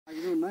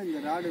பண்ணோம்னா இந்த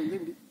ராடு வந்து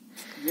இப்படி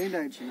ஜாயிண்ட்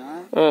ஆயிடுச்சுன்னா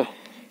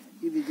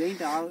இது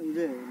ஜாயிண்ட்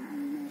இது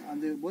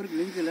அந்த போருக்கு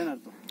லிங்க் இல்லைன்னு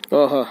அர்த்தம்.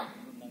 ஓஹோ.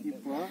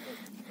 இப்போ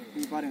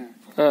நீங்க பாருங்க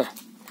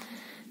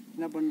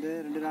என்ன பண்ணுது,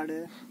 ரெண்டு ராடு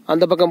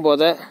அந்த பக்கம்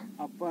போகுது.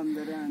 அப்போ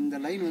அந்த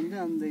லைன் வந்து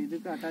அந்த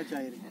இதுக்கு அட்டாச்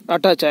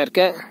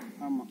ஆயிருக்கு.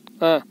 ஆமா.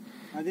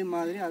 அதே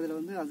மாதிரி அதுல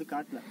வந்து அது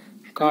காட்டல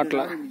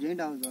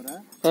ஜாயிண்ட் ஆகுது வர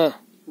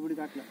இப்படி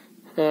காட்டல.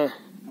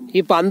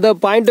 இப்போ அந்த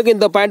பாயிண்ட்டுக்கு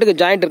இந்த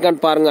பாயிண்ட்டுக்கு ஜாயிண்ட்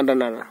இருக்கான்னு பாருங்க.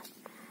 நான்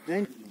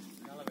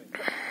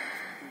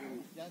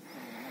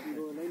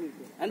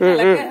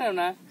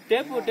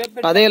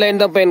అదే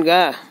లైన్ తప్ప ఇంకా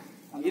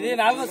ఇది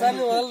 4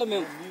 సార్లు వదలదు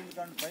మేము.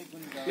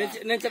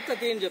 నేను చెప్తా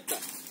తీయని చెప్తా.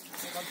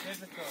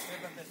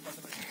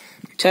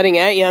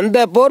 சரிங்க. அந்த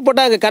போர்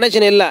போட்டா அங்க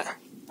கனெக்ஷன் இல்ல,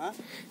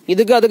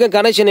 இதுக்கு அதுக்கு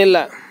கனெக்ஷன் இல்ல.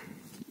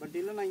 பட்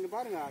இல்ல நான் இங்க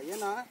பாருங்க,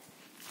 ஏன்னா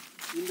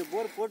இந்த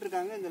போர்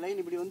போட்டுருக்காங்க, இந்த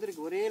லைன் இப்படி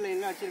வந்திருக்கு, ஒரே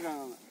லைன்ல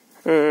அடிச்சிருக்காங்க அவங்க.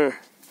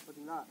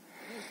 பாத்தீங்களா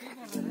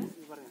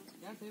பாருங்க,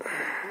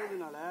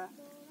 போதுனால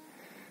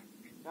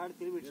ராடு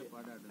திரும்பிடுச்சு.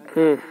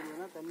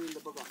 தண்ணி இந்த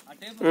பக்கம்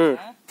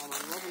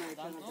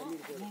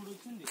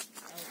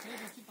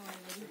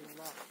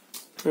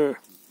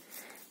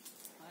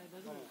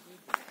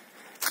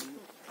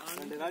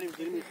ரெண்டு ராடு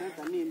திரும்பிடுச்சுன்னா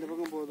தண்ணி இந்த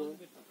பக்கம் போகுது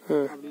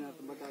அப்படின்னு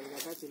அர்த்தம். பட் அதுக்கு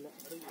அட்டாச் இல்லை.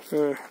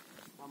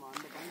 ஆமா,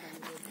 அந்த பாயிண்ட் அங்கே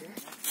போயிருக்கு.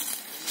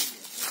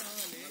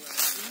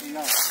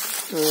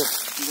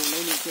 இந்த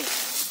லைன் இருக்கு,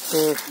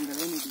 இந்த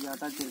லைன் இதுக்கு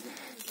அட்டாச் இருக்கு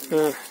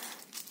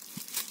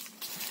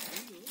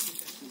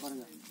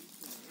பாருங்க.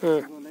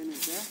 லைன்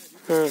இருக்கு,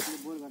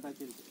 போருக்கு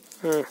அட்டாச் இருக்கு.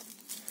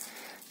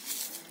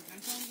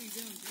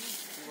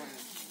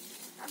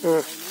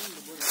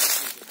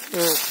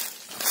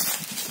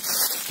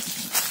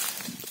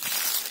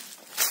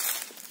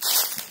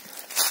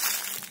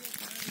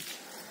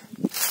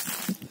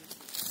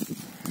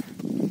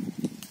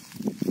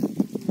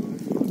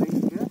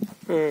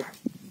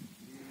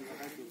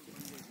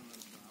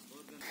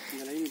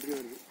 இந்த லைன் இப்படி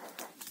வருது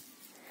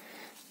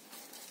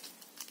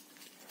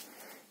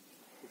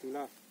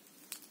பார்த்தீங்களா,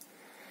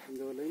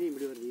 இந்த ஒரு லைன்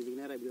இப்படி வருது, இதுக்கு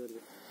நேரம் இப்படி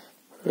வருது,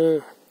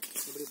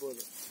 இப்படி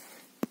போகுது.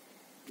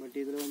 பட்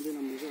இதில் வந்து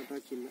நம்மளுக்கு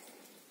அட்டாச் இல்லை.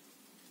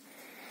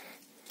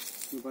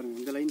 இங்கே பாருங்கள்,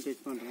 இந்த லைன்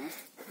டச் பண்ணுறேன்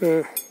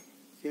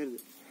சேருது,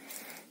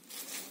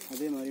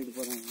 அதே மாதிரி இப்படி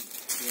போகிறாங்க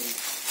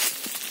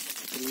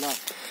சரிங்களா.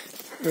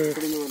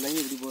 இப்படி இந்த ஒரு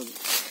லைன் இப்படி போகுது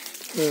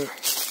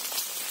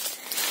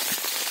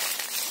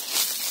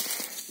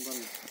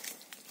பாருங்க.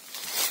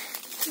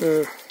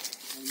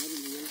 அது மாதிரி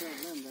இந்த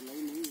எல்ட்ராவில் அந்த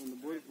லைன் அந்த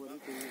போர்டு போகிறது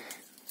தெரியும்.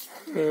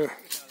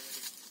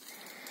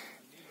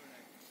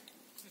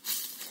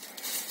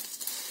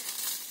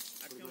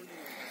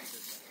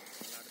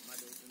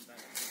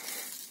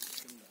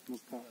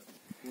 முக்கா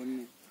 1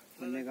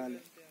 1.25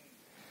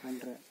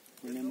 1.5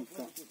 1.25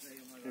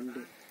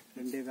 2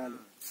 2.25 2.5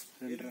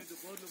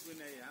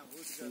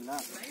 சரிங்களா.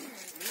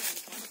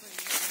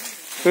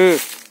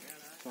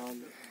 கால்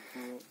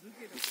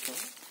 1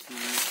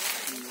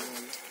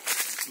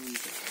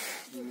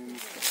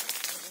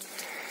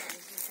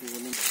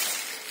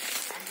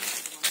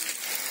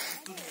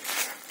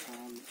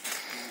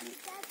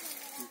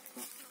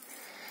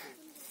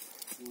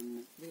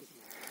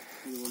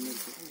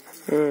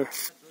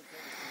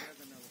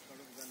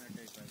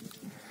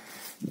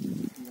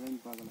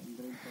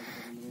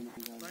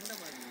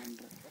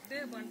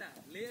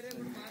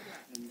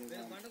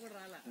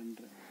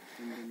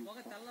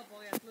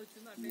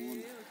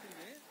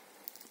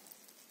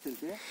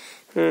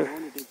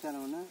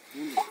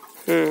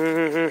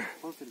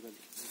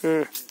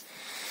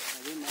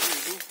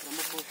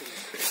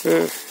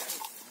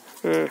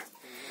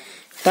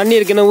 தண்ணி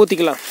இருக்குன்னா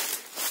ஊத்திக்கலாம்.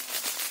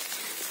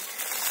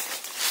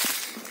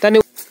 தண்ணி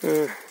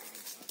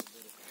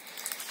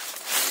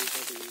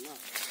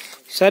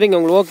சரிங்க,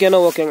 உங்களுக்கு ஓகேனா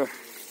ஓகேங்க.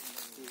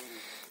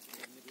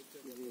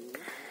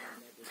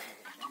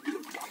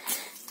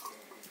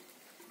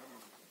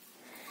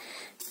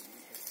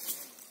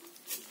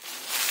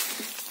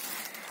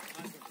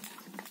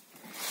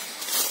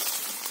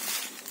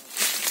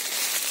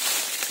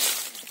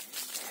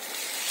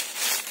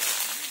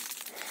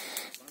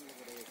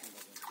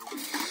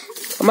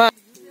 அம்மா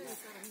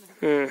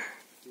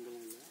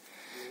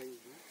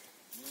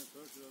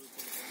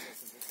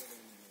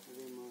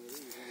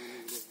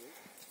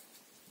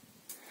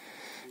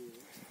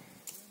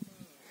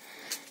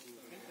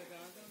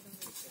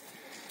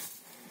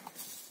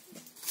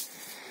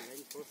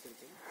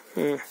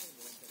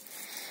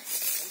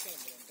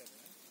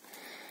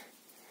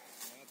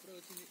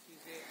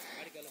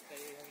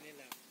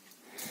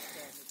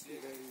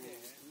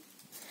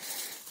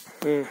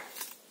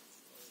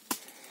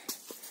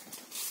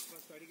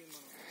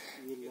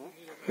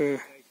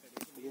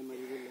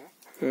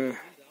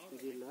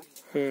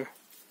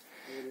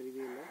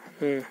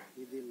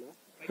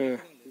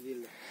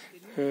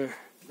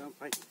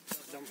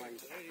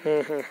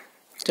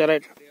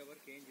right.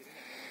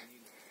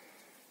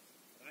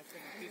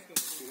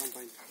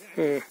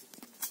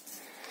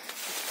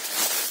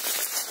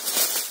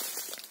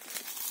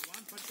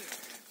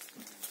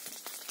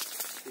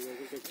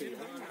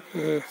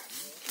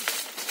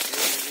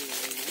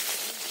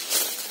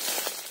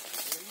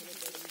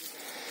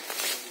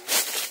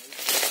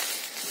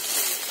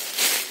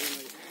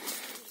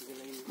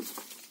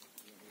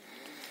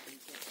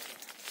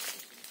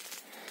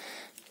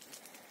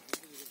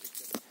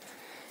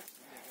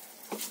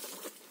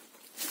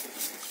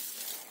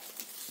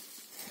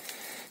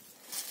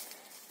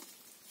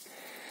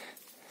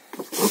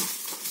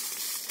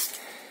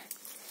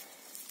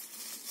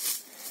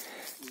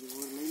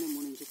 ஒரு லைன்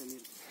 3 இன்ச் தண்ணி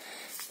இருக்கு.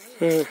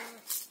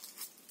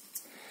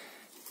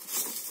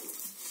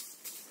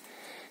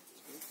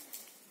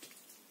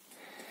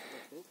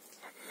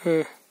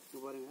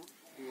 பாருங்க,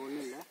 இங்க ஒண்ணு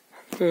இல்ல,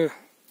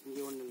 இங்க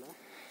ஒண்ணு இல்ல,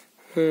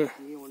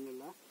 இங்க ஒண்ணு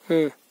இல்ல,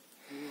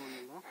 இங்க ஒண்ணு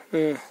இல்ல,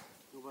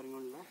 இங்க பாருங்க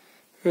ஒண்ணு இல்ல,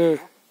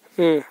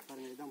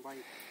 பாருங்க இதான்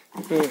பாயிண்ட்.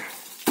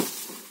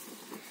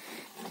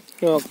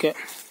 ஓகே,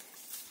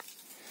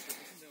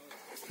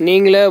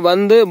 நீங்களே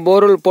வந்து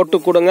போர்வெல் போட்டு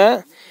கொடுங்க.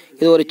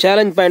 இது ஒரு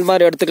சேலஞ்ச் பாயிண்ட்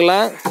மாதிரி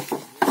எடுத்துக்கலாம்.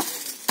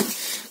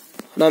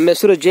 ನಮ್ಮ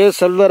ಹೆಸರು ಜೆ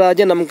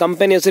ಸೆಲ್ವರಾಜ್, ನಮ್ಮ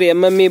ಕಂಪನಿ ಹೆಸರು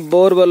MME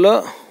ಬೋರ್ವೆಲ್.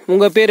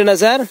 ಉಂಗ ಪೇರು ಏನು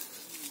ಸರ್?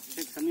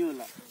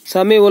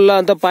 ಸಮೀವುಲ್ಲಾ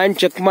ಅಂತ ಪಾಯಿಂಟ್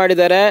ಚೆಕ್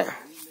ಮಾಡಿದ್ದಾರೆ.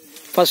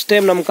 ಫಸ್ಟ್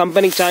ಟೈಮ್ ನಮ್ಮ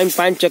ಕಂಪನಿಗೆ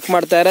ಪಾಯಿಂಟ್ ಚೆಕ್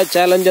ಮಾಡ್ತಾರೆ.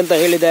 ಚಾಲೆಂಜ್ ಅಂತ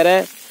ಹೇಳಿದ್ದಾರೆ.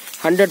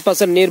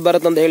 100% ನೀರು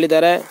ಬರುತ್ತೆ ಅಂತ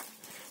ಹೇಳಿದ್ದಾರೆ.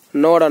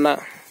 ನೋಡೋಣ.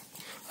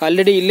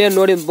 ಆಲ್ರೆಡಿ ಇಲ್ಲೇ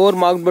ನೋಡಿ ಬೋರ್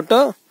ಮಾಡಿಬಿಟ್ಟು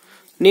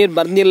ನೀರು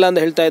ಬಂದಿಲ್ಲ ಅಂತ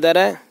ಹೇಳ್ತಾ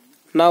ಇದ್ದಾರೆ.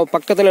 ನಾವು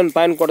ಪಕ್ಕದಲ್ಲಿ ಒಂದು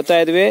ಪಾಯಿಂಟ್ ಕೊಡ್ತಾ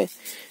ಇದ್ವಿ.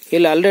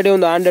 ಇಲ್ಲಿ ಆಲ್ರೆಡಿ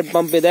ಒಂದು 100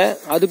 ಪಂಪ್ ಇದೆ.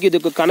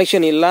 ಇದಕ್ಕೂ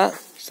ಕನೆಕ್ಷನ್ ಇಲ್ಲ.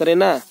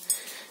 ಸರಿನಾ?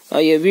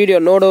 ಈ ವಿಡಿಯೋ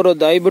ನೋಡೋರು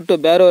ದಯವಿಟ್ಟು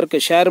ಬೇರೆಯವ್ರಿಗೆ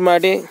ಶೇರ್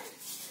ಮಾಡಿ.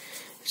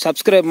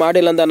 ಸಬ್ಸ್ಕ್ರೈಬ್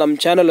ಮಾಡಿಲ್ಲ ಅಂತ ನಮ್ಮ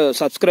ಚಾನಲ್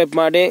ಸಬ್ಸ್ಕ್ರೈಬ್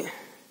ಮಾಡಿ.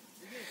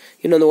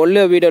 ಇನ್ನೊಂದು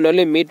ಒಳ್ಳೆಯ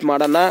ವಿಡಿಯೋನಲ್ಲಿ ಮೀಟ್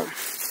ಮಾಡೋಣ.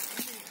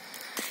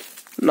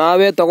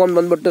 ನಾವೇ ತಗೊಂಡು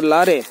ಬಂದ್ಬಿಟ್ಟು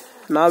ಲಾರಿ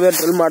ನಾವೇ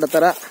ಡ್ರಿಲ್ ಮಾಡೋ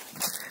ಥರ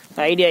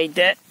ಐಡಿಯಾ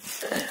ಐತೆ.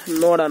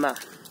 ನೋಡೋಣ.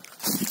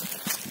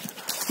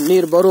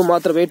 ನೀರು ಬರೋ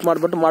ಮಾತ್ರ ವೆಯ್ಟ್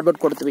ಮಾಡ್ಬಿಟ್ಟು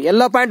ಕೊಡ್ತೀವಿ.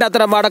 ಎಲ್ಲ ಪಾಯಿಂಟ್ ಆ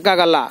ಥರ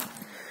ಮಾಡೋಕ್ಕಾಗಲ್ಲ.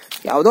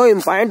 ಯಾವುದೋ ಈ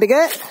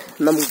ಪಾಯಿಂಟ್ಗೆ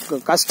ನಮ್ಮ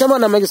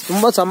ಕಸ್ಟಮರ್ ನಮಗೆ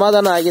ತುಂಬ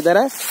ಸಮಾಧಾನ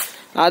ಆಗಿದ್ದಾರೆ.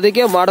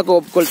 ಅದಕ್ಕೆ ಮಾಡೋಕೆ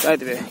ಒಪ್ಕೊಳ್ತಾ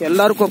ಇದ್ವಿ.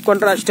 ಎಲ್ಲರಿಗೂ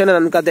ಒಪ್ಕೊಂಡ್ರೆ ಅಷ್ಟೇನೆ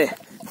ನನ್ನ ಕತೆ.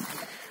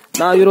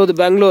 ನಾವಿರೋದು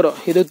ಬೆಂಗಳೂರು,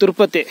 ಇದು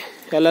ತಿರುಪತಿ.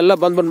 ಅಲ್ಲೆಲ್ಲ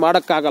ಬಂದ್ಬಿಟ್ಟು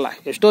ಮಾಡೋಕ್ಕಾಗಲ್ಲ.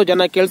 ಎಷ್ಟೋ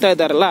ಜನ ಕೇಳ್ತಾ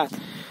ಇದ್ದಾರಲ್ಲ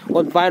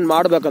ಒಂದು ಪಾಯಿಂಟ್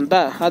ಮಾಡ್ಬೇಕಂತ,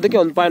 ಅದಕ್ಕೆ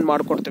ಒಂದು ಪಾಯಿಂಟ್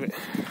ಮಾಡಿಕೊಡ್ತೀವಿ.